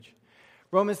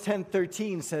Romans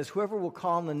 10:13 says, "Whoever will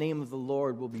call on the name of the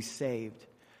Lord will be saved.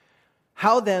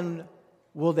 How then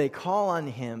will they call on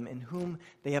him in whom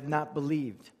they have not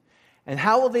believed? And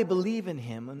how will they believe in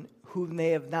him in whom they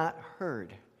have not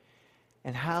heard?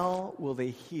 And how will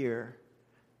they hear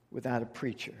without a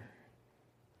preacher?"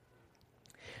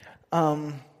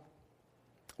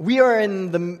 We are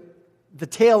in the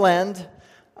tail end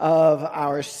of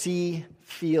our See,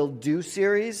 Feel, Do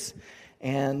series,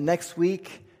 and next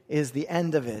week is the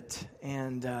end of it.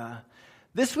 And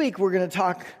this week we're going to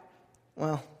talk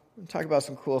about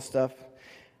some cool stuff.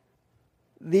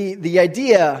 The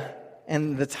idea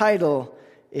and the title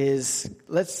is,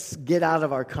 let's get out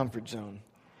of our comfort zone.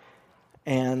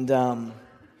 And,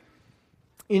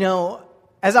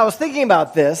 as I was thinking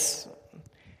about this,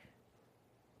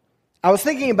 I was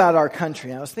thinking about our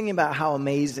country. I was thinking about how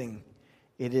amazing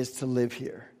it is to live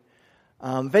here.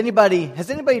 Has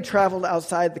anybody traveled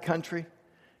outside the country?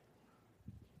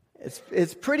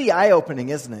 It's pretty eye-opening,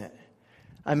 isn't it?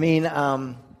 I mean,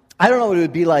 I don't know what it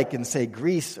would be like in, say,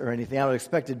 Greece or anything. I would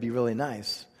expect it to be really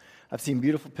nice. I've seen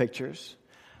beautiful pictures.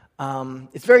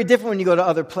 It's very different when you go to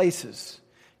other places.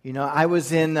 I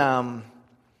was in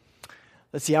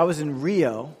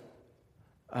Rio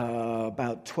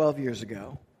about 12 years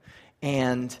ago.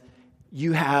 And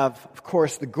you have, of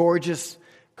course, the gorgeous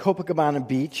Copacabana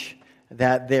Beach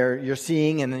that you're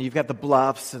seeing, and then you've got the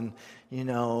bluffs, and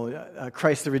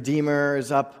Christ the Redeemer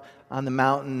is up on the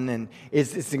mountain, and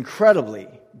it's incredibly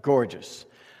gorgeous.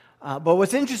 But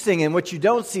what's interesting and what you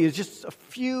don't see is just a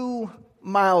few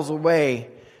miles away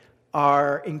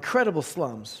are incredible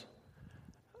slums,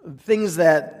 things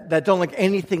that don't look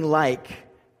anything like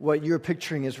what you're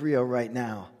picturing as Rio right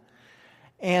now.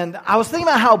 And I was thinking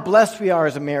about how blessed we are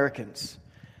as Americans,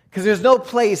 because there's no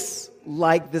place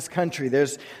like this country.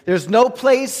 There's no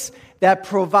place that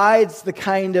provides the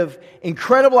kind of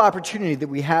incredible opportunity that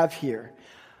we have here.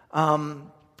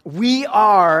 We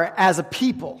are, as a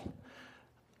people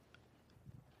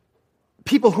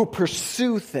who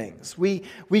pursue things. We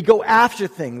go after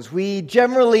things. We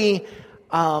generally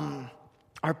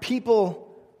are people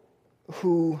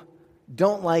who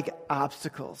don't like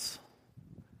obstacles,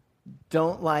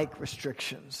 don't like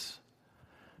restrictions.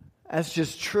 That's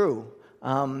just true.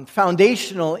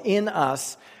 Foundational in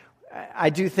us, I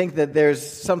do think that there's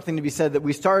something to be said that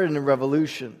we started in a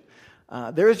revolution.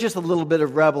 There is just a little bit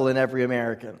of rebel in every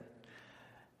American.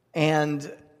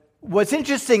 And what's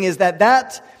interesting is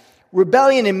that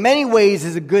rebellion in many ways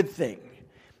is a good thing.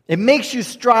 It makes you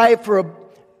strive for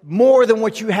more than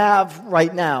what you have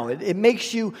right now. It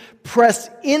makes you press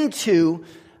into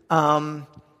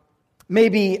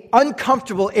maybe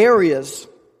uncomfortable areas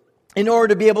in order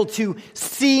to be able to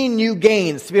see new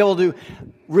gains, to be able to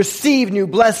receive new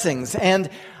blessings. And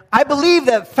I believe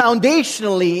that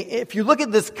foundationally, if you look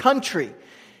at this country,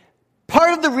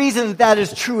 part of the reason that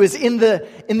is true is in the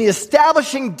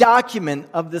establishing document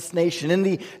of this nation, in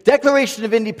the Declaration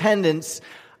of Independence,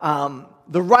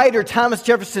 the writer Thomas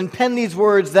Jefferson penned these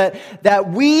words that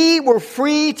we were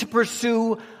free to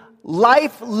pursue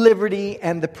life, liberty,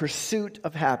 and the pursuit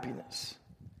of happiness.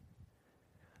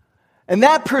 And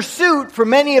that pursuit, for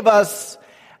many of us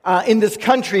in this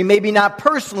country, maybe not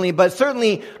personally, but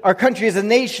certainly our country as a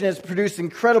nation has produced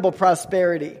incredible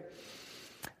prosperity.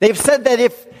 They've said that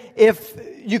if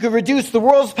you could reduce the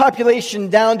world's population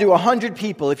down to 100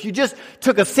 people, if you just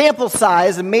took a sample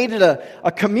size and made it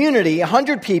a community,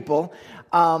 100 people,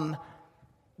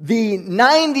 the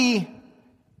 90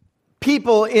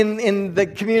 people in the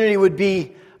community would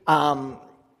be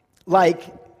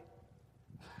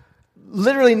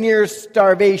literally near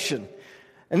starvation.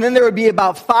 And then there would be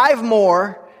about 5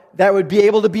 more that would be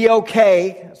able to be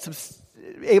okay,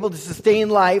 able to sustain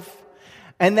life.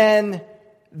 And then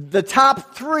the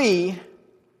top 3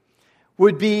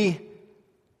 would be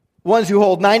ones who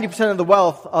hold 90% of the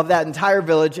wealth of that entire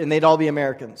village, and they'd all be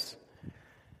Americans.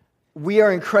 We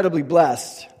are incredibly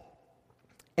blessed.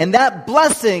 And that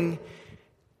blessing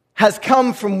has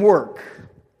come from work.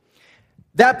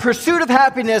 That pursuit of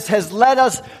happiness has led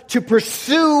us to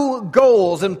pursue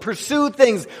goals and pursue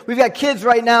things. We've got kids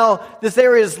right now. This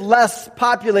area is less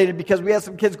populated because we have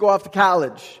some kids go off to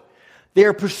college. They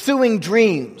are pursuing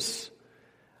dreams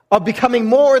of becoming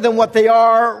more than what they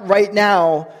are right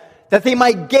now, that they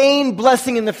might gain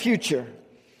blessing in the future.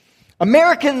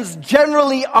 Americans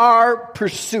generally are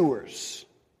pursuers.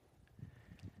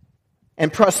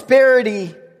 And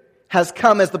prosperity has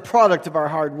come as the product of our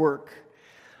hard work.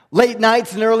 Late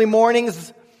nights and early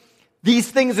mornings, these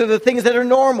things are the things that are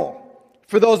normal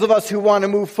for those of us who want to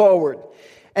move forward.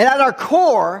 And at our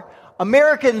core,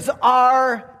 Americans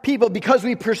are people, because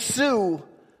we pursue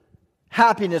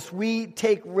happiness, we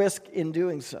take risk in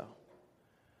doing so.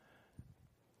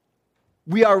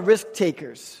 We are risk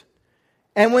takers.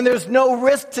 And when there's no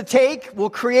risk to take, we'll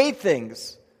create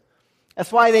things.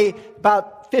 That's why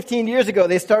about 15 years ago,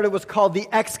 they started what's called the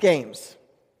X Games.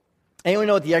 Anyone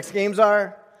know what the X Games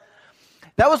are?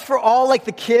 That was for all like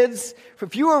the kids.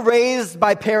 If you were raised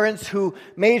by parents who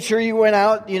made sure you went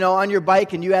out, on your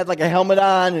bike and you had like a helmet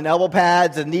on and elbow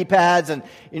pads and knee pads and,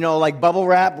 like bubble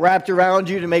wrap wrapped around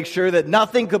you to make sure that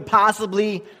nothing could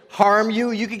possibly harm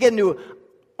you. You could get into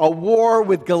a war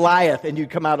with Goliath and you'd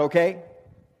come out okay.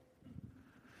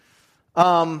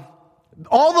 All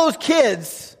those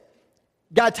kids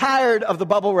got tired of the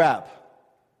bubble wrap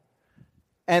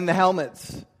and the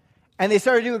helmets. And they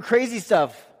started doing crazy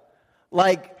stuff.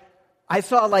 Like, I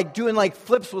saw doing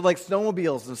flips with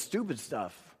snowmobiles and stupid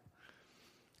stuff.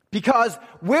 Because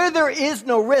where there is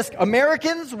no risk,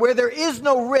 Americans, where there is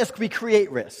no risk, we create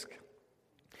risk.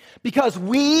 Because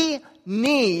we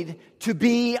need to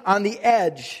be on the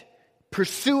edge,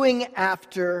 pursuing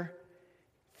after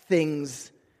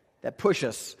things that push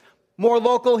us. More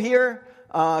local here,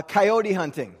 coyote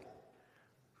hunting.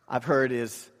 I've heard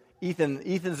is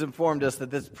Ethan's informed us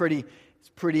that it's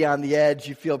pretty on the edge.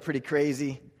 You feel pretty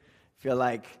crazy. Feel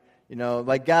like,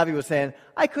 like Gavi was saying,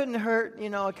 I couldn't hurt,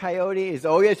 a coyote. He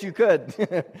said, oh, yes, you could.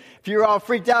 If you're all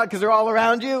freaked out because they're all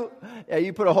around you, yeah,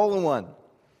 you put a hole in one.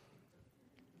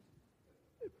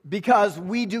 Because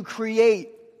we create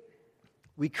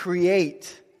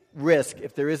risk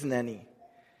if there isn't any.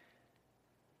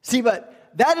 See, but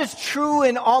that is true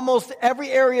in almost every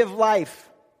area of life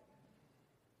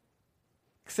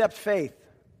except faith.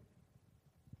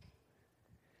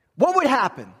 What would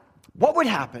happen? What would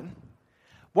happen?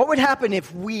 What would happen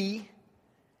if we,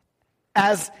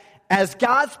 as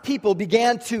God's people,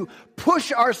 began to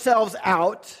push ourselves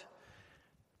out,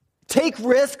 take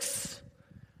risks,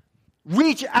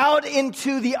 reach out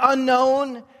into the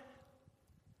unknown,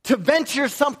 to venture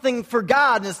something for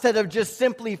God instead of just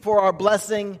simply for our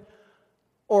blessing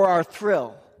or our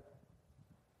thrill?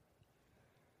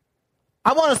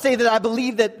 I want to say that I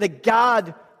believe that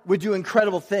God would do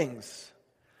incredible things.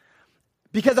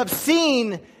 Because I've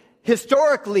seen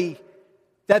historically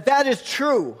that is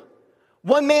true.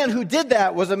 One man who did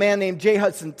that was a man named J.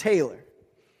 Hudson Taylor.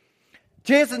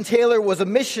 J. Hudson Taylor was a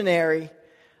missionary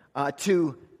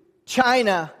to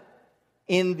China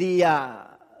in the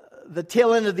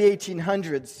tail end of the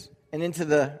 1800s and into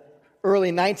the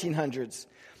early 1900s.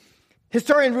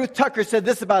 Historian Ruth Tucker said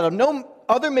this about him: no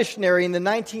other missionary in the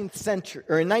 19th century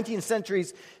or in 19th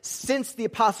centuries since the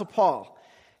Apostle Paul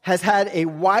has had a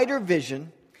wider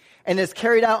vision and has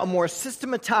carried out a more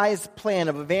systematized plan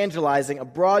of evangelizing a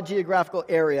broad geographical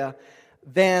area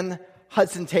than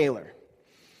Hudson Taylor.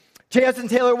 J. Hudson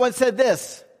Taylor once said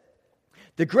this: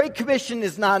 the Great Commission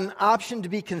is not an option to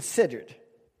be considered.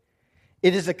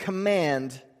 It is a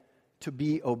command to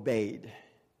be obeyed.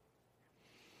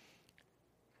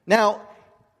 Now,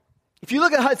 if you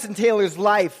look at Hudson Taylor's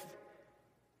life,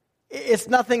 it's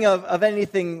nothing of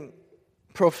anything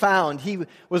profound. He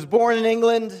was born in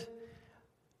England,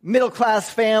 middle-class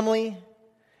family,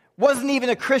 wasn't even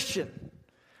a Christian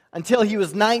until he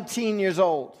was 19 years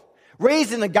old.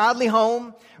 Raised in a godly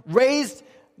home, raised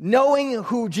knowing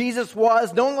who Jesus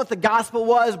was, knowing what the gospel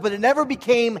was, but it never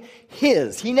became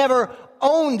his. He never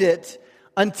owned it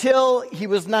until he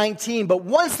was 19. But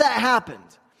once that happened,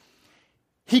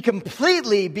 he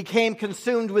completely became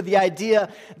consumed with the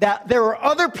idea that there were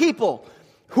other people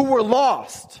who were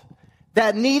lost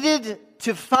that needed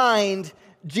to find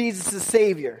Jesus as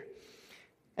Savior.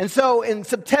 And so in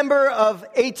September of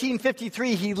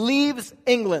 1853, he leaves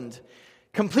England,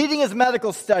 completing his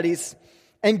medical studies,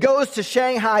 and goes to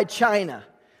Shanghai, China,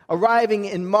 arriving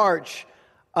in March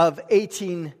of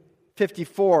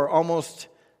 1854, almost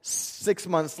 6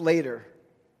 months later.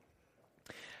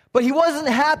 But he wasn't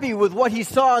happy with what he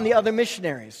saw in the other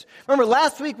missionaries. Remember,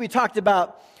 last week we talked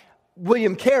about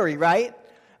William Carey, right?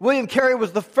 William Carey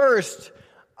was the first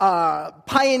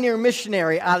pioneer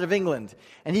missionary out of England.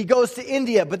 And he goes to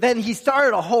India, but then he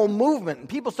started a whole movement. And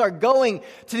people start going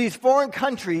to these foreign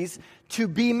countries to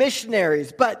be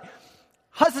missionaries. But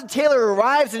Hudson Taylor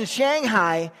arrives in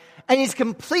Shanghai, and he's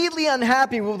completely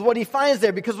unhappy with what he finds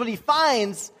there, because what he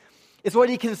finds is what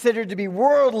he considered to be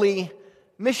worldly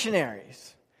missionaries.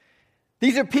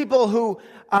 These are people who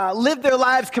lived their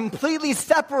lives completely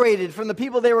separated from the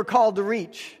people they were called to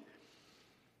reach.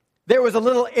 There was a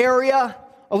little area,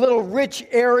 a little rich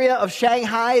area of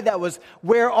Shanghai that was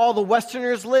where all the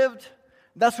Westerners lived.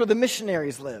 That's where the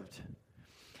missionaries lived.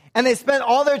 And they spent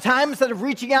all their time, instead of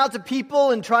reaching out to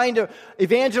people and trying to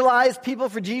evangelize people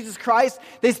for Jesus Christ,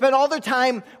 they spent all their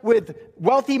time with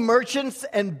wealthy merchants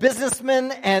and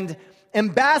businessmen and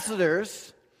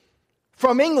ambassadors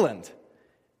from England,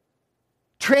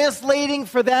 translating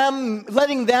for them,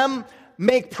 letting them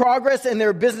make progress in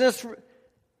their business,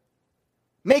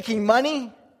 making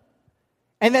money.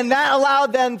 And then that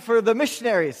allowed them for the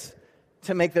missionaries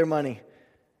to make their money.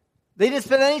 They didn't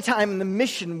spend any time in the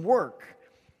mission work.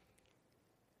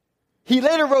 He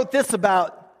later wrote this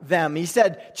about them. He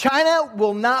said, China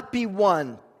will not be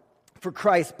won for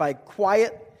Christ by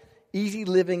quiet,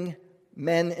 easy-living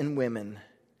men and women.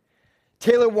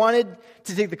 Taylor wanted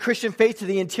to take the Christian faith to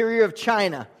the interior of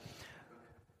China.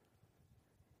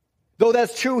 Though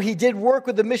that's true, he did work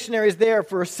with the missionaries there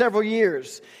for several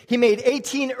years. He made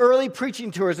 18 early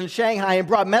preaching tours in Shanghai and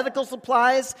brought medical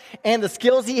supplies and the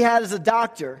skills he had as a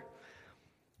doctor.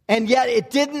 And yet it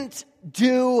didn't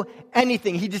do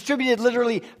anything. He distributed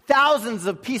literally thousands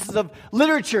of pieces of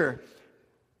literature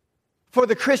for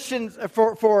the Christians,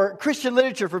 for Christian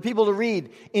literature for people to read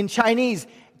in Chinese.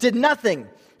 Did nothing.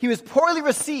 He was poorly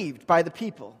received by the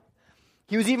people.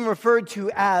 He was even referred to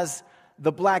as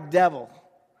the Black Devil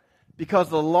because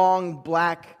of the long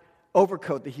black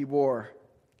overcoat that he wore.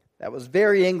 That was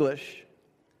very English,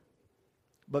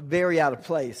 but very out of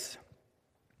place.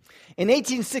 In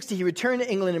 1860, he returned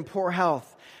to England in poor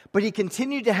health, but he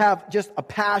continued to have just a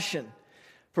passion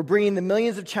for bringing the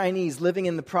millions of Chinese living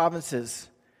in the provinces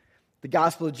the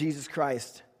gospel of Jesus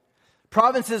Christ.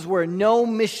 Provinces where no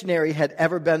missionary had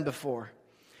ever been before.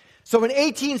 So in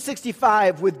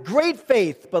 1865, with great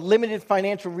faith but limited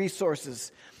financial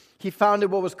resources, he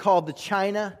founded what was called the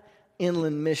China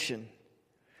Inland Mission.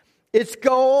 Its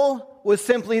goal was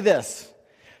simply this: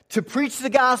 to preach the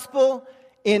gospel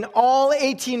in all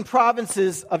 18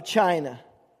 provinces of China.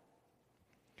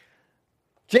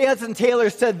 J. Hudson Taylor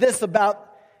said this about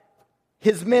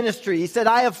his ministry. He said,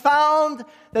 I have found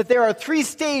that there are 3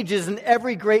 stages in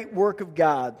every great work of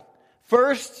God.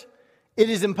 First, it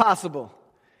is impossible.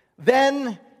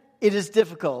 Then, it is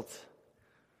difficult.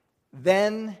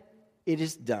 Then, it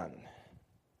is done.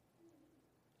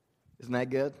 Isn't that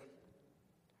good?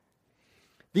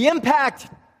 The impact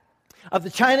of the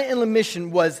China Inland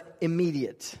Mission was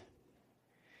immediate.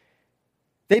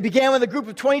 They began with a group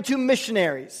of 22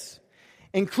 missionaries,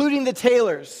 including the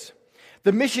Taylors.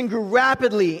 The mission grew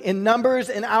rapidly in numbers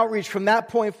and outreach from that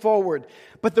point forward.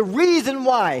 But the reason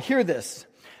why, hear this,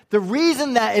 the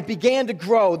reason that it began to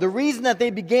grow, the reason that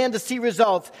they began to see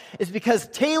results is because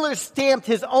Taylor stamped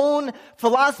his own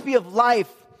philosophy of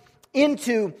life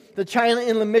into the China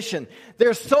Inland Mission.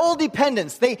 Their sole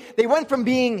dependence, they went from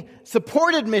being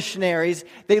supported missionaries,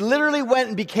 they literally went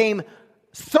and became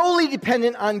solely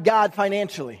dependent on God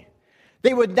financially.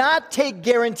 They would not take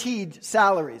guaranteed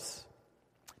salaries.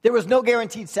 There was no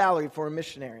guaranteed salary for a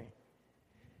missionary.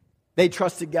 They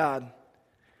trusted God.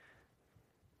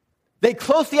 They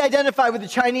closely identified with the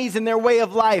Chinese in their way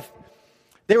of life.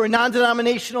 They were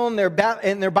non-denominational in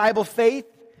their Bible faith,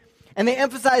 and they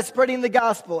emphasized spreading the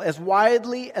gospel as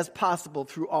widely as possible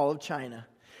through all of China.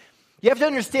 You have to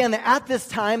understand that at this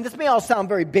time, this may all sound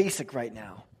very basic right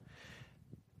now.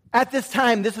 At this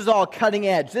time, this was all cutting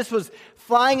edge. This was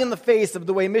flying in the face of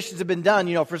the way missions have been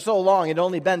done, for so long. It had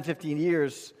only been 15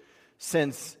 years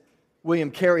since William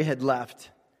Carey had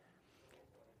left.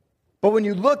 But when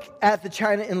you look at the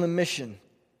China Inland Mission,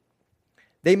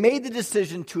 they made the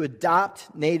decision to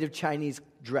adopt native Chinese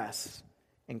dress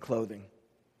and clothing.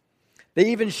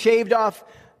 They even shaved off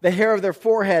the hair of their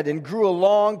forehead and grew a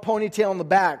long ponytail in the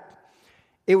back.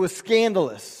 It was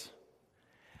scandalous.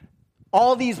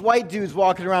 All these white dudes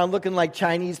walking around looking like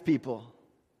Chinese people.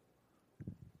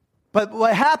 But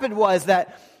what happened was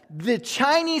that the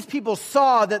Chinese people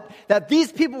saw that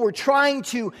these people were trying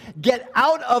to get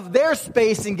out of their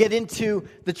space and get into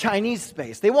the Chinese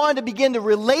space. They wanted to begin to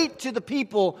relate to the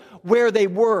people where they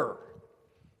were.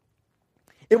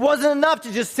 It wasn't enough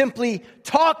to just simply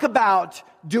talk about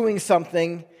doing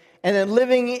something and then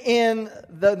living in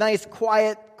the nice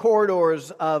quiet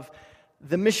corridors of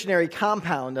the missionary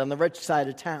compound on the rich side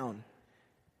of town.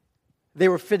 They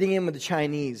were fitting in with the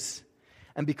Chinese.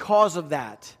 And because of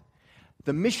that,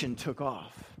 the mission took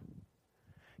off.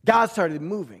 God started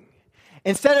moving.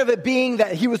 Instead of it being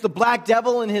that he was the black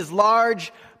devil in his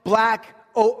large black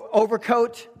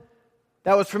overcoat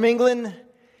that was from England,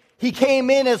 he came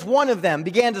in as one of them,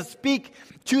 began to speak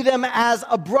to them as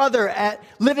a brother,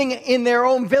 living in their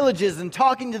own villages and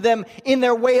talking to them in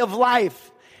their way of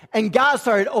life. And God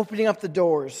started opening up the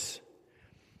doors.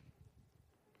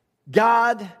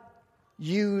 God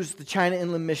used the China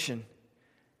Inland Mission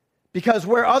Because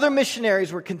where other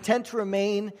missionaries were content to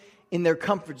remain in their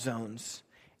comfort zones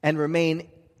and remain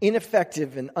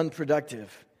ineffective and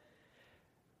unproductive,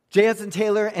 J. Hudson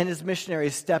Taylor and his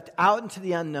missionaries stepped out into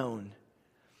the unknown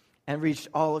and reached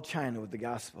all of China with the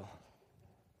gospel.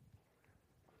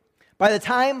 By the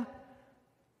time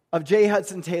of J.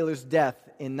 Hudson Taylor's death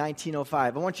in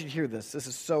 1905, I want you to hear this. This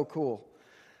is so cool.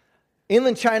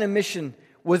 Inland China Mission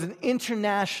was an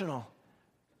international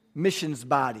missions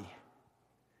body.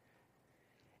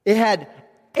 It had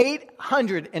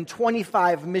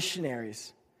 825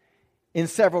 missionaries in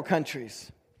several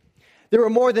countries. There were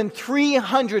more than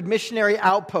 300 missionary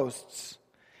outposts.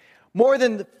 More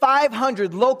than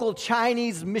 500 local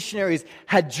Chinese missionaries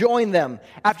had joined them.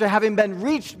 After having been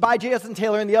reached by J. Hudson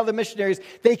Taylor and the other missionaries,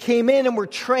 they came in and were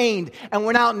trained and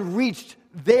went out and reached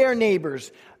their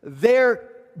neighbors, their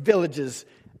villages,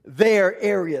 their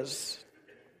areas.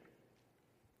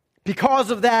 Because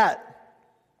of that,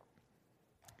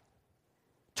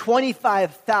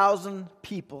 25,000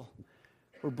 people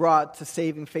were brought to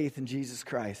saving faith in Jesus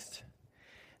Christ.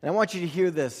 And I want you to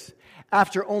hear this.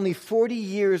 After only 40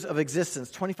 years of existence,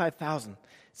 25,000,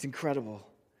 it's incredible.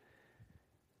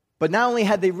 But not only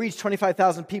had they reached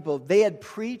 25,000 people, they had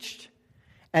preached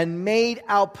and made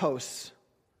outposts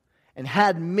and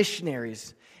had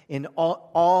missionaries in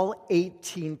all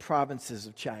 18 provinces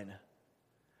of China.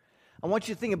 I want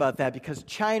you to think about that, because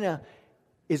China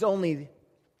is only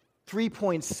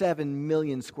 3.7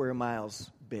 million square miles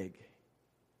big.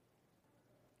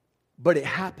 But it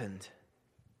happened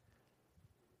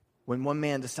when one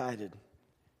man decided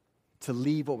to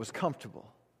leave what was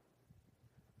comfortable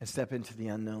and step into the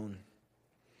unknown.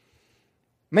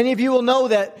 Many of you will know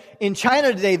that in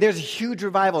China today, there's a huge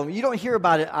revival. You don't hear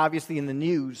about it, obviously, in the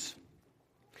news.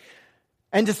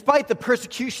 And despite the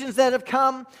persecutions that have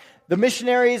come, the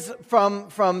missionaries from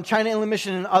China Inland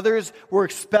Mission and others were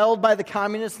expelled by the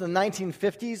communists in the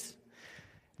 1950s.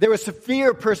 There was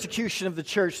severe persecution of the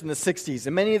church in the 60s,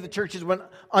 and many of the churches went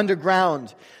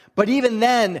underground. But even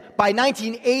then, by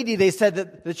 1980, they said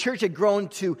that the church had grown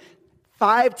to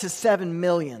 5 to 7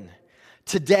 million.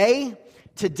 Today,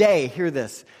 hear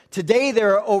this. Today,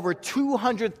 there are over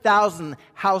 200,000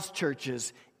 house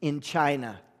churches in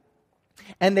China.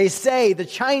 And they say, the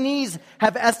Chinese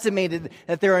have estimated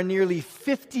that there are nearly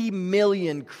 50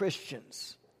 million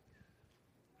Christians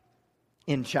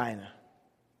in China.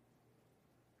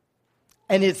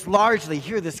 And it's largely,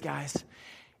 hear this, guys,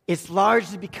 it's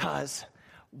largely because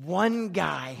one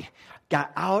guy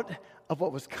got out of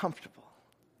what was comfortable.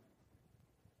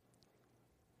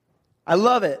 I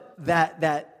love it that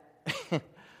that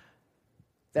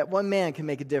one man can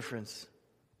make a difference.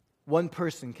 One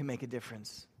person can make a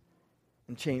difference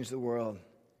and change the world.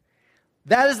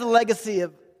 That is the legacy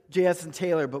of J. Hudson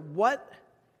Taylor. But what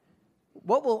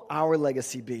will our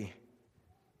legacy be?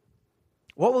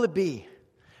 What will it be?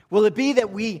 Will it be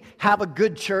that we have a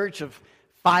good church of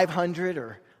 500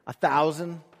 or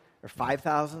 1,000 or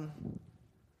 5,000?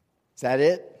 Is that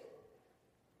it?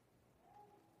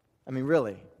 I mean,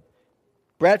 really.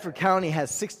 Bradford County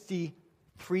has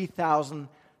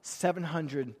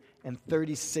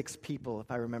 63,736 people,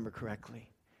 if I remember correctly.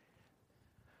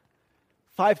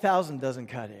 5,000 doesn't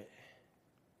cut it.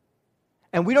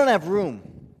 And we don't have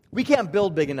room. We can't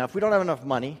build big enough. We don't have enough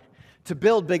money to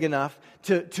build big enough,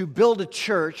 to build a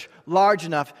church large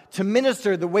enough to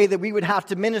minister the way that we would have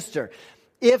to minister.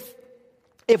 If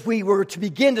we were to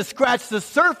begin to scratch the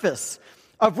surface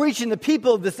of reaching the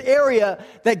people of this area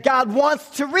that God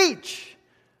wants to reach.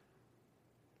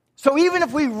 So even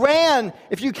if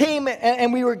if you came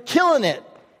and we were killing it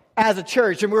as a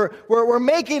church, and we're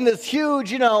making this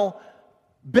huge,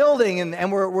 building,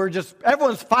 and we're just,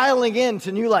 everyone's filing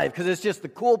into New Life because it's just the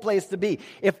cool place to be.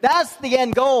 If that's the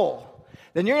end goal,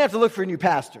 then you're going to have to look for a new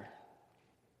pastor.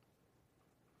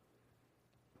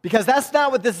 Because that's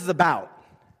not what this is about.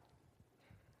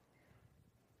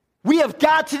 We have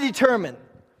got to determine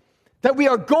that we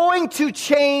are going to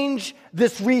change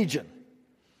this region.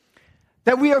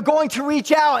 That we are going to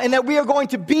reach out, and that we are going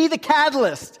to be the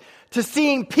catalyst to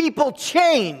seeing people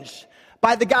changed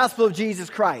by the gospel of Jesus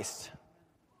Christ.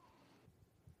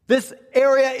 This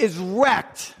area is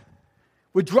wrecked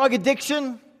with drug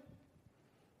addiction.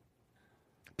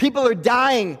 People are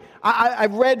dying. I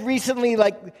read recently,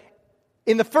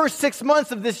 in the first 6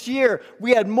 months of this year,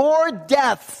 we had more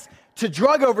deaths to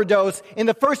drug overdose in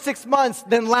the first 6 months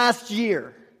than last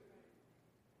year.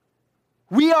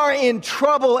 We are in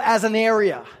trouble as an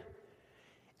area.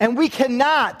 And we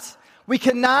cannot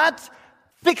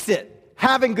fix it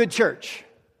having good church.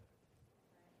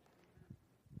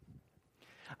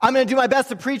 I'm going to do my best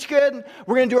to preach good.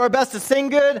 We're going to do our best to sing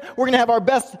good. We're going to have our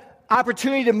best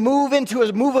opportunity to move into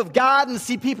a move of God and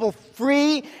see people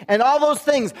free and all those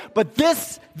things. But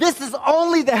this is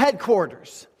only the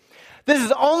headquarters. This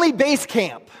is only base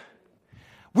camp.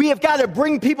 We have got to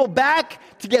bring people back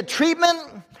to get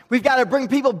treatment. We've got to bring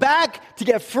people back to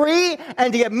get free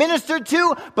and to get ministered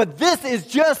to. But this is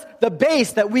just the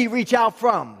base that we reach out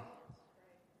from.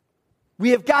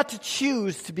 We have got to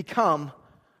choose to become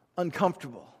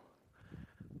uncomfortable.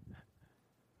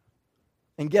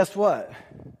 And guess what?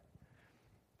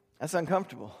 That's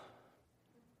uncomfortable.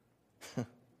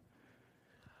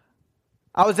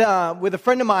 I was with a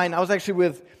friend of mine.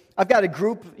 I've got a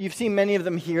group. You've seen many of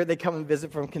them here. They come and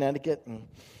visit from Connecticut. And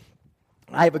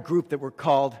I have a group that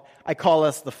I call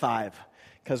us the Five,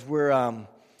 because we're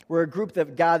a group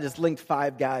that God has linked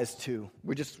 5 guys to.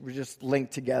 We're just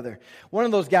linked together. One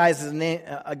of those guys is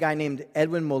a guy named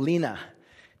Edwin Molina.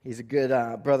 He's a good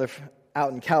brother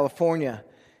out in California,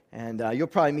 and you'll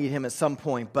probably meet him at some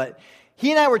point. But he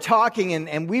and I were talking,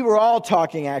 and we were all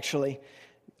talking actually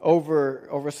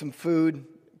over some food,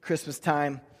 Christmas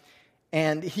time.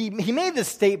 And he made this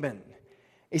statement.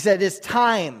 He said, "It's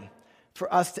time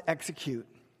for us to execute."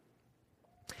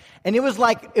 And it was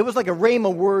like a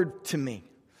rhema word to me.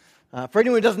 For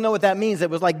anyone who doesn't know what that means, it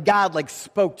was like God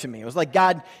spoke to me. It was like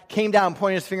God came down,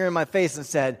 pointed his finger in my face and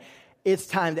said, "It's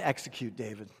time to execute,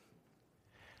 David."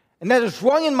 And that has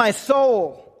rung in my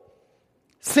soul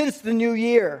since the new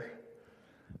year.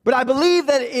 But I believe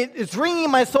that it's ringing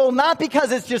in my soul not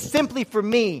because it's just simply for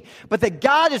me, but that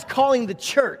God is calling the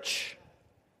church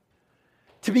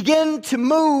to begin to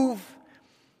move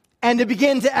and to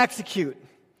begin to execute.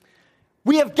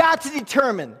 We have got to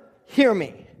determine, hear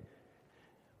me,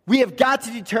 we have got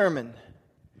to determine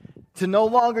to no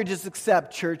longer just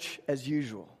accept church as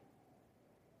usual.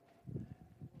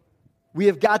 We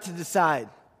have got to decide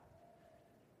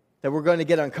that we're going to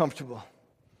get uncomfortable.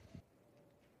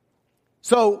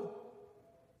 So,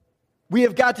 we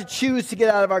have got to choose to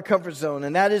get out of our comfort zone,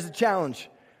 and that is a challenge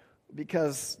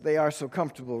because they are so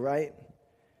comfortable, right?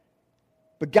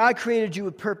 But God created you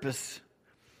with purpose.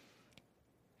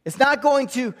 It's not going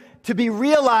to be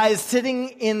realized sitting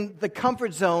in the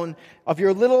comfort zone of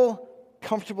your little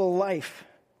comfortable life,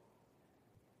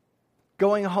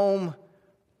 going home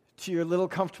to your little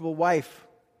comfortable wife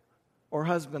or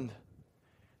husband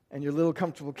and your little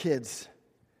comfortable kids.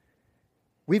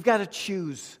 We've got to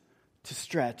choose to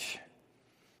stretch.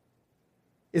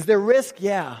 Is there risk?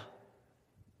 Yeah.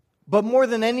 But more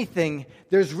than anything,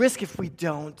 there's risk if we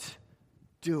don't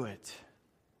do it.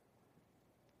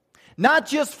 Not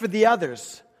just for the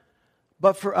others,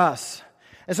 but for us.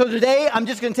 And so today, I'm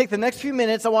just going to take the next few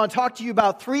minutes. I want to talk to you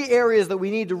about 3 areas that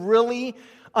we need to really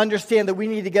understand that we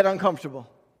need to get uncomfortable.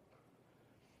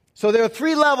 So there are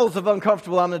 3 levels of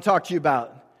uncomfortable I'm going to talk to you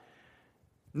about.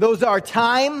 Those are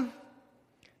time,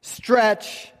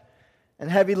 stretch, and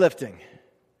heavy lifting.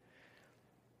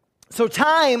 So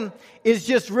time is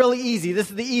just really easy. This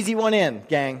is the easy one in,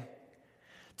 gang.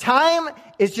 Time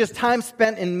is just time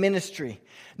spent in ministry.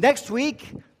 Next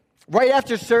week, right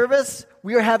after service,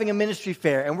 we are having a ministry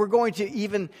fair, and we're all going to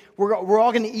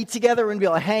eat together. We're going to be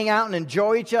able to hang out and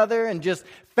enjoy each other and just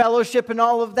fellowship and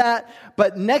all of that.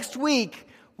 But next week,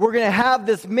 we're going to have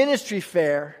this ministry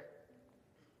fair,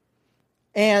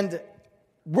 and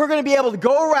we're going to be able to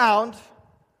go around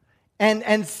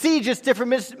and see just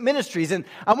different ministries. And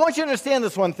I want you to understand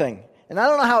this one thing. And I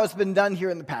don't know how it's been done here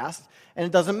in the past, and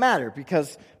it doesn't matter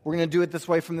because we're going to do it this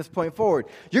way from this point forward.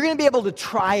 You're going to be able to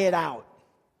try it out.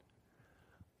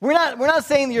 We're not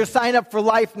saying that you're signed up for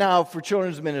life now for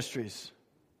children's ministries.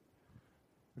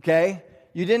 Okay?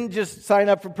 You didn't just sign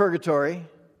up for purgatory.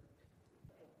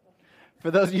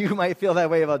 For those of you who might feel that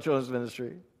way about children's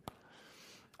ministry.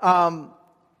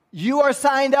 You are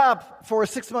signed up for a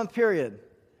 6-month period.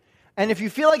 And if you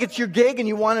feel like it's your gig and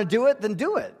you want to do it, then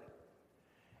do it.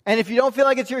 And if you don't feel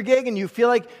like it's your gig and you feel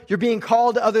like you're being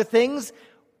called to other things,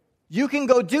 you can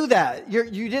go do that.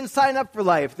 You didn't sign up for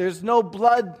life. There's no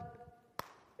blood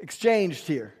exchanged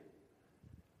here.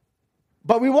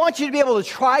 But we want you to be able to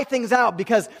try things out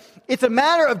because it's a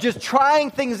matter of just trying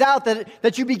things out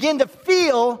that you begin to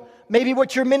feel maybe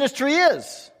what your ministry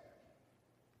is.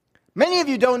 Many of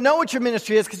you don't know what your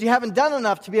ministry is because you haven't done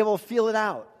enough to be able to feel it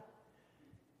out.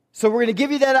 So we're going to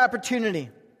give you that opportunity.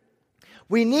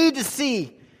 We need to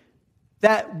see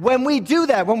that when we do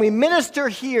that, when we minister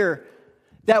here,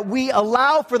 that we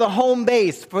allow for the home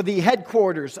base, for the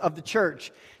headquarters of the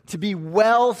church to be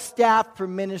well staffed for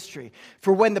ministry.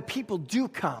 For when the people do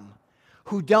come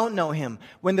who don't know him,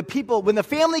 when the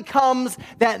family comes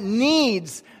that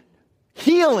needs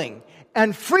healing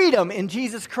and freedom in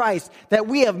Jesus Christ, that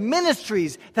we have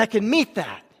ministries that can meet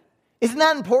that. Isn't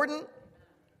that important?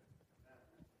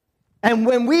 And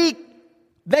when we,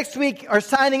 next week, are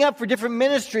signing up for different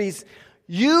ministries,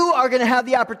 you are going to have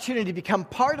the opportunity to become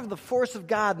part of the force of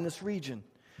God in this region.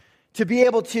 To be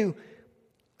able to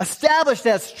establish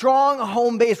that strong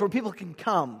home base where people can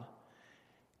come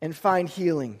and find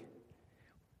healing.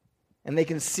 And they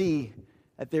can see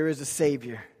that there is a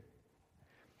Savior.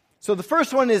 So the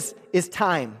first one is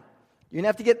time. You're going to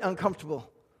have to get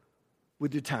uncomfortable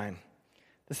with your time.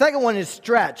 The second one is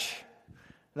stretch.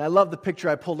 And I love the picture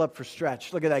I pulled up for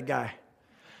stretch. Look at that guy.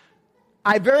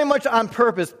 I very much on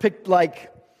purpose picked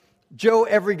like Joe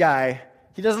Every Guy.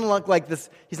 He doesn't look like this.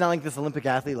 He's not like this Olympic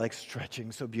athlete like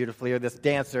stretching so beautifully or this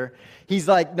dancer. He's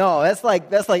like, no, that's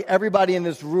like everybody in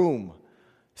this room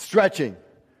stretching.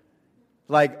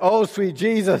 Like, oh, sweet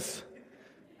Jesus.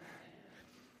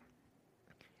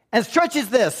 And stretch is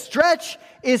this. Stretch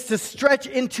is to stretch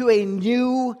into a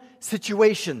new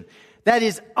situation that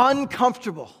is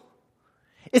uncomfortable.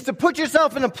 It's to put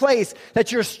yourself in a place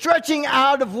that you're stretching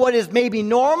out of what is maybe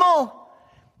normal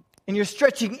and you're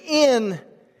stretching in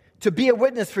to be a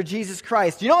witness for Jesus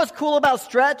Christ. You know what's cool about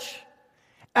stretch?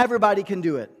 Everybody can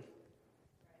do it.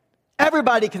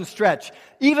 Everybody can stretch.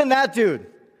 Even that dude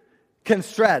can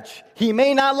stretch. He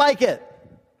may not like it.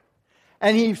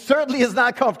 And he certainly is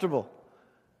not comfortable.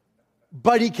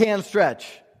 But he can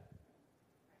stretch.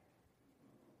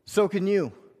 So can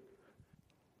you.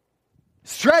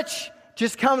 Stretch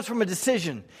just comes from a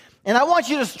decision. And I want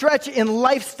you to stretch in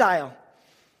lifestyle.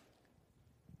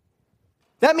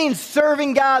 That means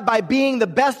serving God by being the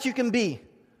best you can be,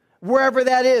 wherever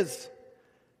that is.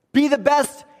 Be the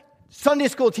best Sunday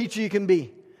school teacher you can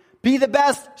be. Be the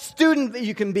best student that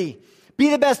you can be. Be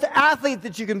the best athlete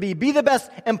that you can be. Be the best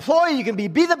employee you can be.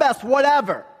 Be the best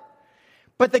whatever.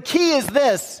 But the key is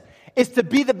this, is to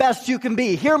be the best you can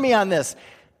be. Hear me on this.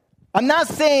 I'm not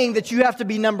saying that you have to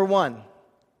be number one.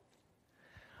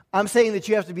 I'm saying that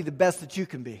you have to be the best that you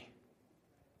can be.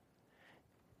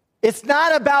 It's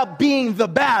not about being the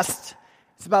best.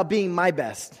 It's about being my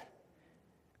best.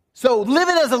 So live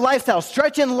it as a lifestyle.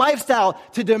 Stretch in lifestyle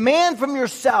to demand from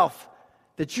yourself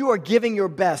that you are giving your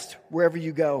best wherever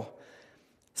you go.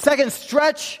 Second,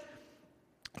 stretch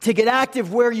to get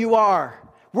active where you are.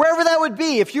 Wherever that would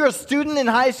be. If you're a student in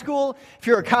high school, if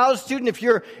you're a college student, if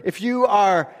you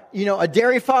are, a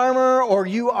dairy farmer, or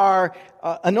you are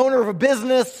an owner of a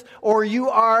business, or you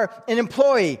are an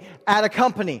employee at a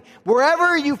company,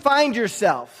 wherever you find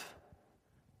yourself,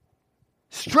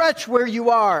 stretch where you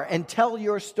are and tell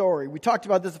your story. We talked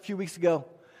about this a few weeks ago.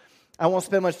 I won't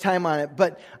spend much time on it,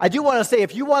 but I do want to say,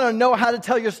 if you want to know how to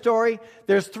tell your story,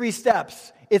 there's 3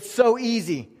 steps. It's so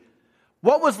easy.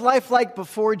 What was life like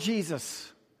before Jesus?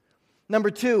 Number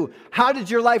 2, how did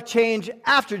your life change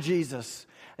after Jesus?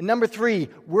 And number 3,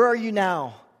 where are you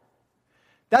now?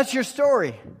 That's your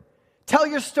story. Tell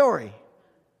your story.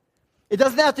 It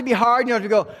doesn't have to be hard. You don't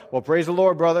have to go, well, praise the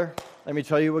Lord, brother. Let me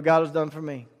tell you what God has done for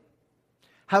me.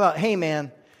 How about, hey,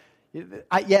 man, you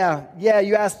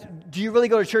asked, do you really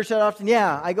go to church that often?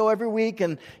 Yeah, I go every week,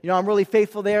 and I'm really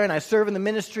faithful there, and I serve in the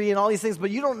ministry and all these things, but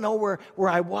you don't know where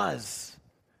I was.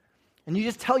 And you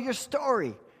just tell your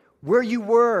story, where you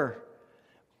were,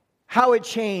 how it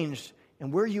changed,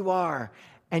 and where you are.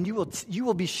 And you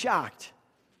will be shocked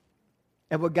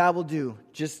at what God will do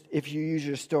just if you use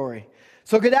your story.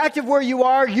 So get active where you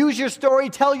are, use your story,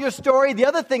 tell your story. The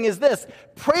other thing is this,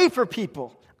 pray for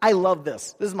people. I love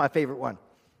this. This is my favorite one.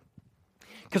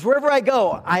 Because wherever I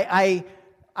go, I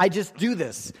just do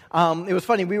this. It was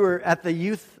funny, we were at the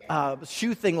youth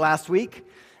shoe thing last week,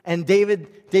 and David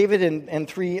and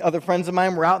 3 other friends of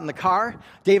mine were out in the car.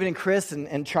 David and Chris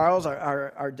and Charles,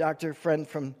 our doctor friend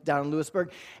from down in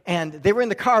Lewisburg. And they were in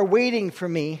the car waiting for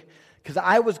me because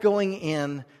I was going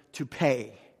in to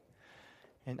pay.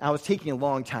 And I was taking a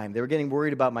long time. They were getting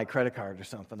worried about my credit card or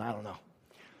something. I don't know.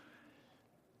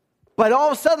 But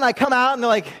all of a sudden I come out and they're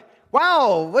like,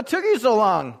 wow, what took you so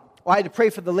long? Well, I had to pray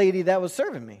for the lady that was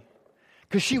serving me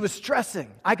because she was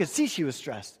stressing. I could see she was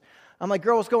stressed. I'm like,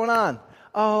 girl, what's going on?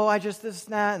 Oh, I just this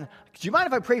and that. Do you mind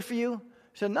if I pray for you?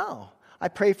 She said, no. I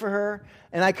pray for her.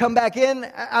 And I come back in.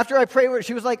 After I pray with her,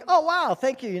 she was like, oh, wow,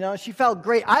 thank you. She felt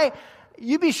great.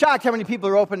 You'd be shocked how many people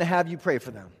are open to have you pray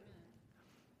for them.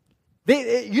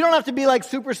 You don't have to be like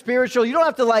super spiritual. You don't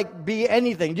have to like be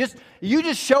anything. You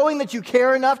just showing that you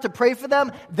care enough to pray for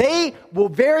them, they will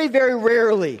very, very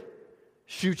rarely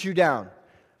shoot you down.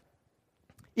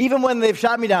 Even when they've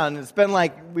shot me down, it's been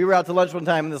like, we were out to lunch one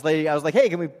time, and this lady, I was like, hey,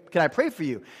 can I pray for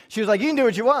you? She was like, you can do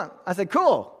what you want. I said,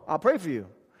 cool, I'll pray for you.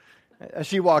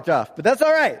 She walked off, but that's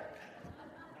all right.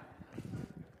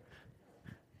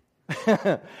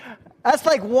 That's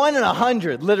like 1 in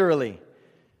 100, literally.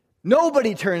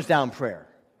 Nobody turns down prayer.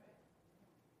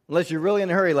 Unless you're really in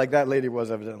a hurry like that lady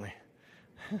was, evidently.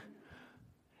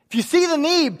 If you see the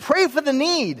need, pray for the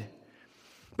need.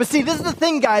 But see, this is the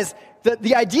thing, guys.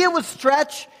 The idea with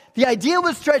stretch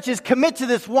is commit to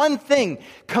this one thing.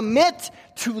 Commit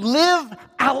to live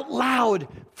out loud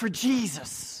for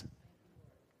Jesus.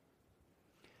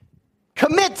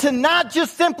 Commit to not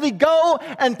just simply go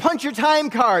and punch your time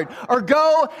card or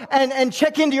go and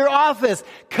check into your office.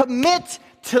 Commit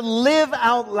to live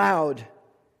out loud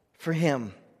for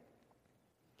Him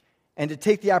and to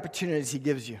take the opportunities He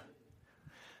gives you.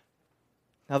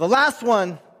 Now, the last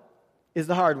one is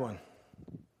the hard one.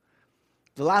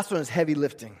 The last one is heavy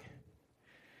lifting.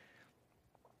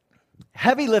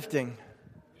 Heavy lifting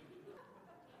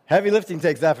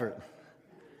takes effort.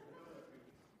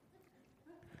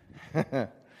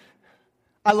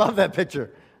 I love that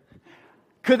picture.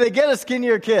 Could they get a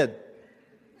skinnier kid?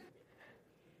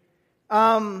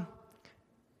 Sometimes,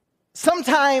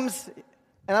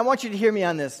 and I want you to hear me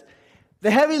on this, the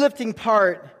heavy lifting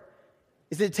part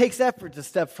is it takes effort to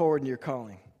step forward in your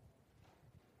calling.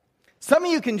 Some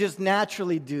of you can just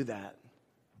naturally do that.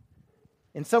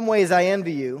 In some ways, I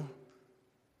envy you.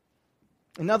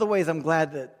 In other ways, I'm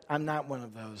glad that I'm not one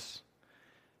of those.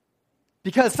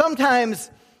 Because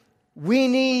sometimes we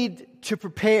need to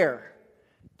prepare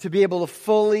to be able to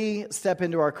fully step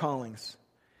into our callings.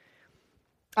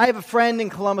 I have a friend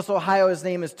in Columbus, Ohio. His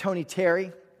name is Tony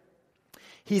Terry.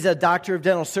 He's a doctor of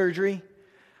dental surgery.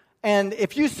 And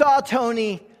if you saw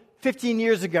Tony 15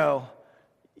 years ago,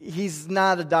 he's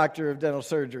not a doctor of dental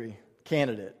surgery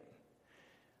candidate.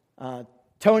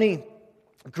 Tony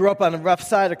grew up on the rough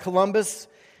side of Columbus,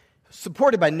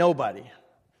 supported by nobody.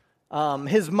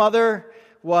 His mother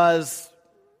was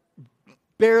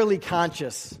barely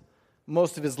conscious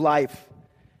most of his life.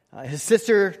 His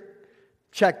sister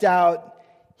checked out.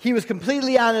 He was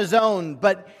completely on his own.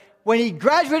 But when he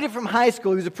graduated from high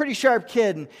school, he was a pretty sharp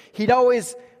kid, and he'd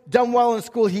always done well in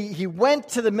school. He went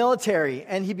to the military,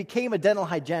 and he became a dental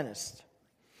hygienist.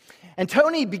 And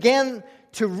Tony began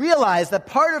to realize that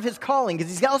part of his calling,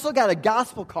 because he's also got a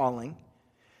gospel calling,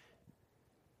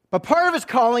 but part of his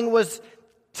calling was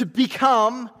to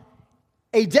become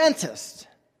a dentist.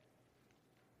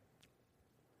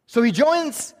 So he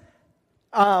joins,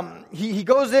 he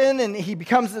goes in and he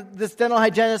becomes this dental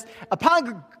hygienist.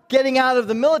 Upon getting out of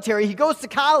the military, he goes to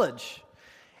college.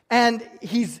 And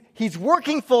he's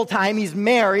working full-time, he's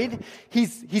married,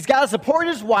 he's got to support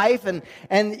his wife,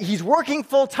 and he's working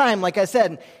full-time, like I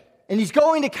said, and he's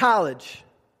going to college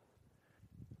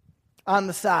on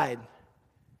the side.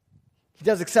 He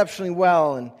does exceptionally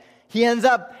well, and he ends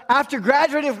up, after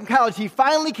graduating from college, he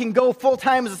finally can go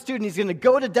full-time as a student. He's going to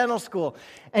go to dental school,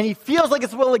 and he feels like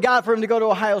it's the will of God for him to go to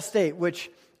Ohio State,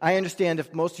 which I understand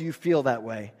if most of you feel that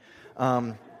way,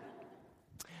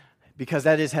 because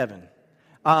that is heaven.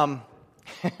 I'm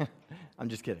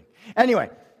just kidding. Anyway,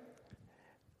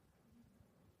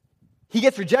 he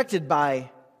gets rejected by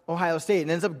Ohio State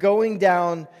and ends up going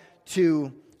down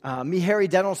to Meharry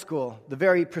Dental School, the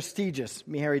very prestigious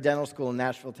Meharry Dental School in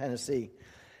Nashville, Tennessee.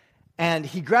 And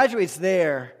he graduates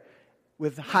there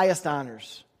with highest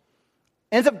honors.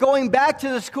 Ends up going back to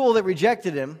the school that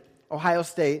rejected him, Ohio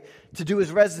State, to do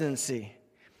his residency.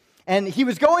 And he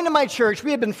was going to my church. We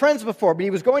had been friends before, but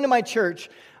he was going to my church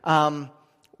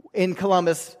in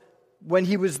Columbus when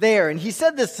he was there. And he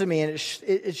said this to me, and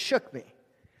it shook me.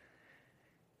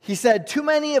 He said, too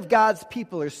many of God's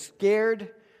people are scared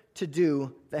to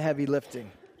do the heavy lifting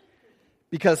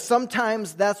because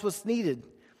sometimes that's what's needed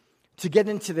to get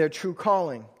into their true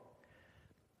calling.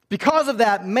 Because of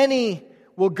that, many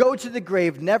will go to the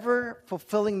grave never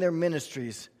fulfilling their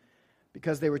ministries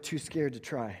because they were too scared to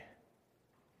try.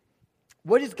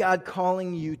 What is God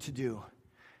calling you to do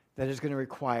that is going to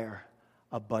require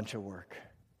a bunch of work?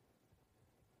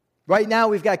 Right now,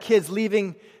 we've got kids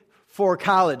leaving for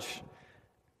college.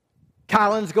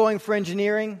 Colin's going for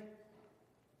engineering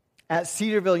at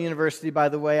Cedarville University, by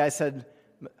the way. Not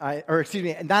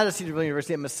at Cedarville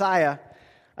University, at Messiah.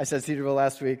 I said Cedarville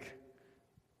last week.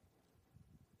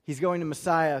 He's going to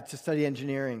Messiah to study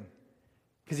engineering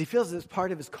because he feels it's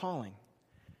part of his calling.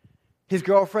 His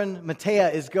girlfriend,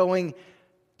 Matea, is going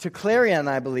to Clarion,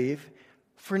 I believe,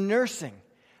 for nursing.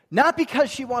 Not because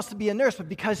she wants to be a nurse, but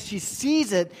because she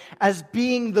sees it as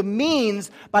being the means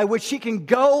by which she can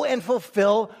go and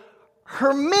fulfill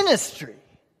her ministry.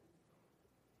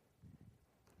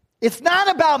 It's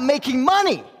not about making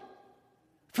money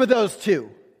for those two.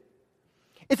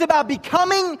 It's about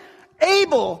becoming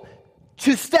able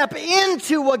to step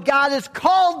into what God has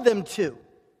called them to.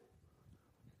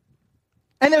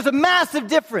 And there's a massive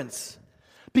difference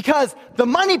because the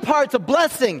money part's a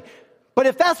blessing, But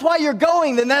if that's why you're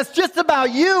going, then that's just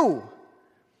about you.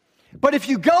 But if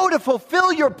you go to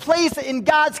fulfill your place in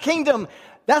God's kingdom,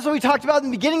 that's what we talked about in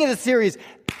the beginning of the series.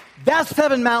 That's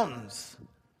 7 mountains.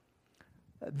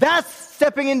 That's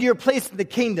stepping into your place in the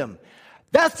kingdom.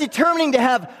 That's determining to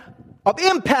have an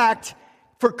impact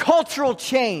for cultural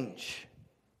change.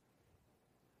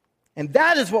 And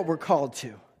that is what we're called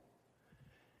to.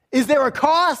 Is there a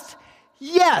cost?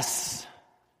 Yes.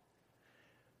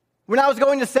 When I was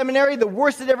going to seminary, the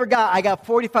worst it ever got, I got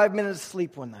 45 minutes of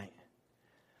sleep one night.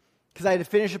 Because I had to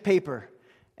finish a paper.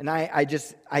 And I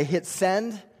hit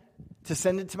send to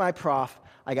send it to my prof.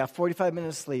 I got 45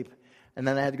 minutes of sleep. And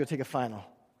then I had to go take a final.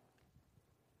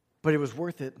 But it was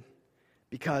worth it.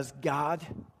 Because God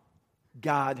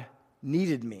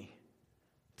needed me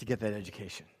to get that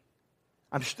education.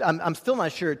 I'm still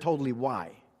not sure totally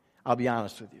why. I'll be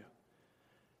honest with you.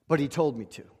 But he told me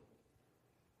to.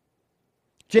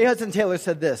 J. Hudson Taylor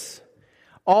said this: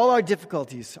 all our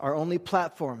difficulties are only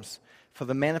platforms for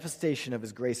the manifestation of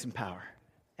his grace and power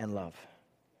and love.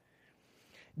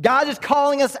 God is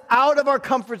calling us out of our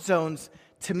comfort zones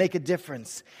to make a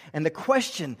difference. And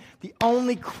the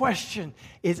only question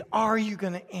is, are you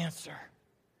going to answer?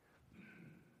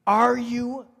 Are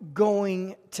you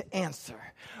going to answer?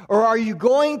 Or are you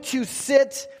going to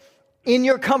sit in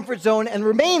your comfort zone and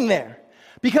remain there?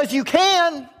 Because you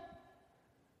can.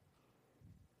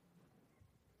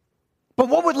 But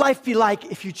what would life be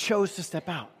like if you chose to step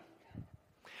out?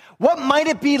 What might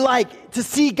it be like to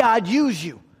see God use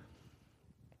you?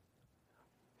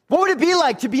 What would it be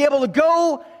like to be able to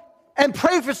go and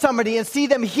pray for somebody and see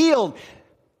them healed?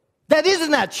 That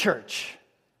isn't at church.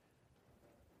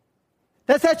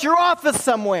 That's at your office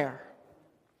somewhere.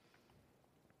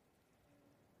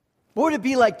 What would it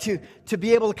be like to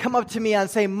be able to come up to me on,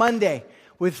 say, Monday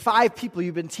with 5 people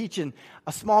you've been teaching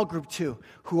a small group to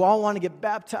who all want to get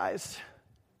baptized?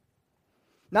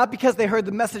 Not because they heard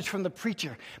the message from the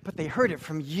preacher, but they heard it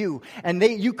from you. And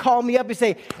you call me up and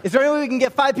say, is there any way we can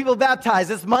get 5 people baptized?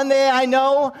 This Monday, I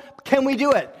know. Can we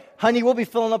do it? Honey, we'll be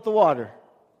filling up the water.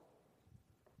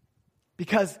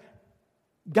 Because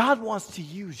God wants to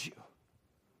use you.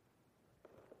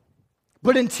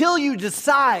 But until you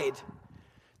decide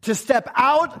to step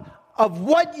out of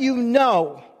what you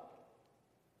know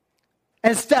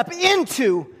and step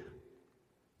into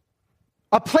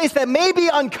a place that may be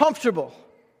uncomfortable,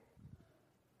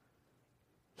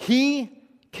 He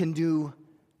can do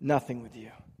nothing with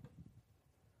you.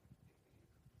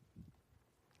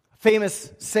 A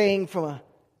famous saying from an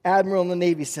admiral in the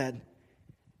Navy said,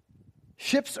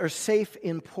 ships are safe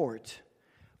in port,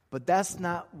 but that's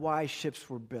not why ships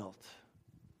were built.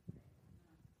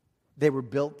 They were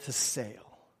built to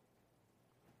sail.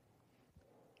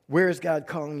 Where is God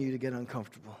calling you to get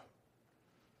uncomfortable?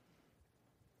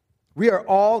 We are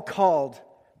all called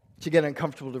to get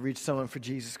uncomfortable to reach someone for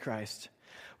Jesus Christ.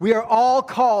 We are all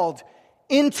called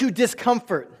into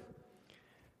discomfort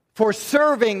for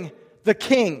serving the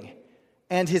King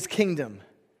and His kingdom.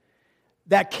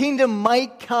 That kingdom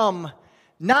might come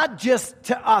not just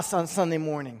to us on Sunday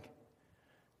morning,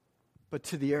 but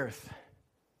to the earth.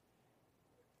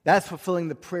 That's fulfilling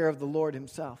the prayer of the Lord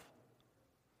Himself.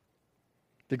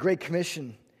 The Great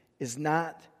Commission is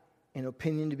not an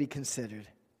opinion to be considered.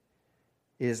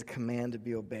 It is a command to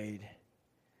be obeyed.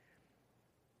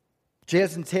 J.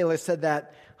 Hudson Taylor said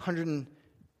that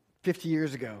 150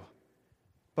 years ago.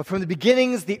 But from the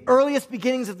beginnings, the earliest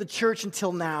beginnings of the church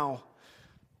until now,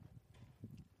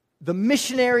 the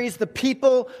missionaries, the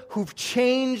people who've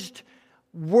changed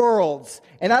worlds,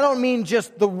 and I don't mean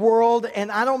just the world, and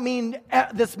I don't mean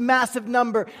this massive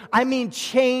number, I mean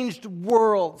changed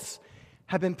worlds,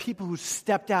 have been people who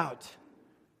stepped out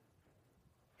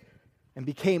and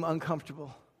became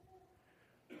uncomfortable.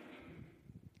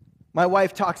 My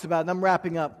wife talks about, and I'm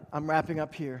wrapping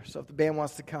up here, so if the band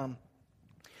wants to come.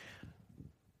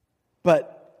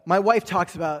 But my wife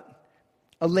talks about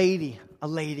a lady,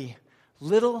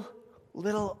 little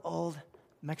old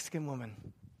Mexican woman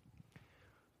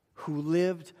who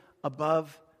lived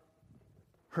above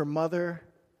her mother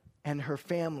and her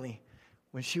family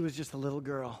when she was just a little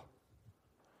girl.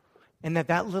 And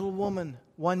that little woman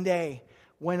one day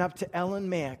went up to Ellen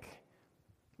Mack,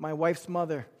 my wife's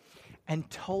mother, and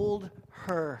told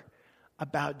her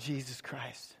about Jesus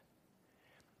Christ.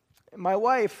 And my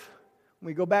wife, when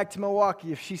we go back to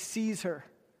Milwaukee, if she sees her,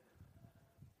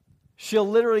 she'll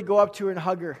literally go up to her and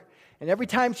hug her. And every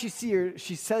time she sees her,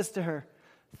 she says to her,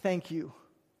 thank you.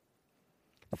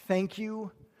 Thank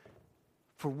you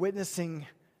for witnessing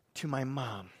to my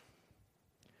mom.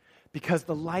 Because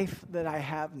the life that I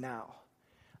have now,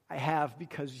 I have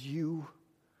because you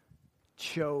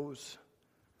chose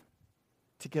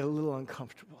to get a little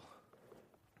uncomfortable.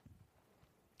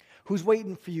 Who's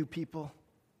waiting for you, people?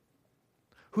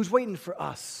 Who's waiting for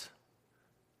us?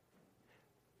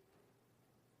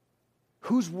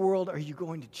 Whose world are you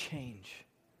going to change?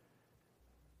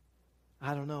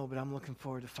 I don't know, but I'm looking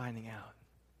forward to finding out.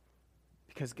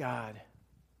 Because God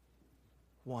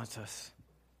wants us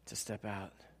to step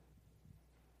out.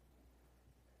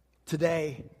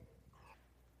 Today,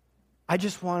 I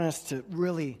just want us to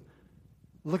really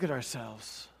look at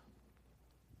ourselves.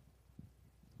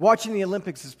 Watching the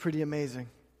Olympics is pretty amazing.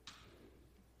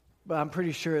 But I'm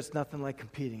pretty sure it's nothing like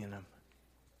competing in them.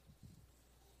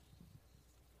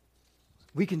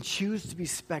 We can choose to be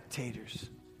spectators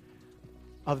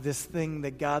of this thing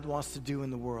that God wants to do in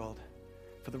the world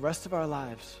for the rest of our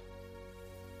lives.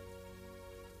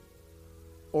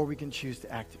 Or we can choose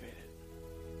to activate it.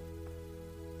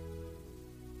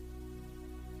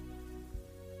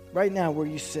 Right now, where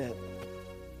you sit,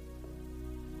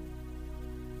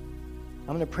 I'm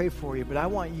going to pray for you, but I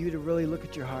want you to really look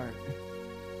at your heart.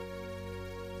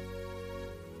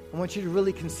 I want you to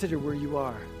really consider where you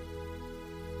are.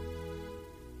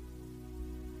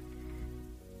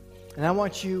 And I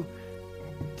want you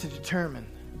to determine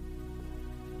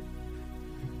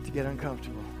to get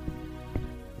uncomfortable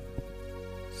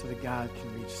so that God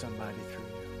can reach somebody through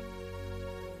you.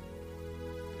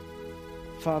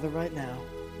 Father, right now,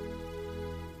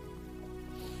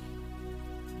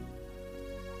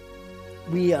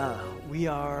 we are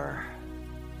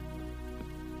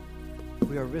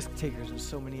risk takers in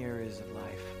so many areas of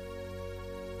life.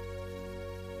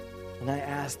 And I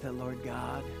ask that, Lord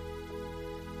God,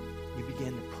 you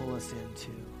begin to pull us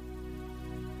into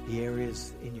the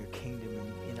areas in your kingdom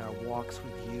and in our walks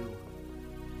with you,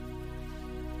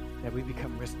 that we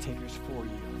become risk takers for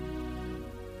you,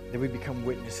 that we become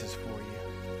witnesses for you,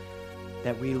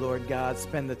 that we, Lord God,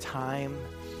 spend the time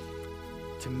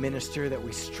to minister, that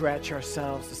we stretch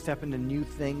ourselves to step into new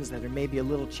things that are maybe a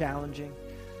little challenging,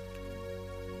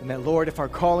 and that, Lord, if our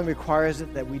calling requires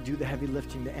it, that we do the heavy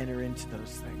lifting to enter into those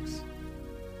things.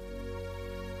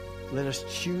 Let us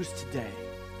choose today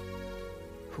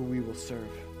who we will serve.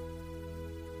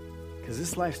 Because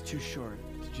this life's too short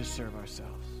to just serve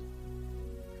ourselves.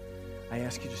 I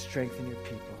ask you to strengthen your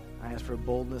people. I ask for a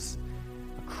boldness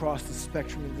across the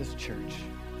spectrum of this church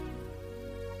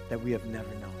that we have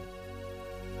never known.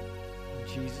 In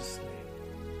Jesus' name.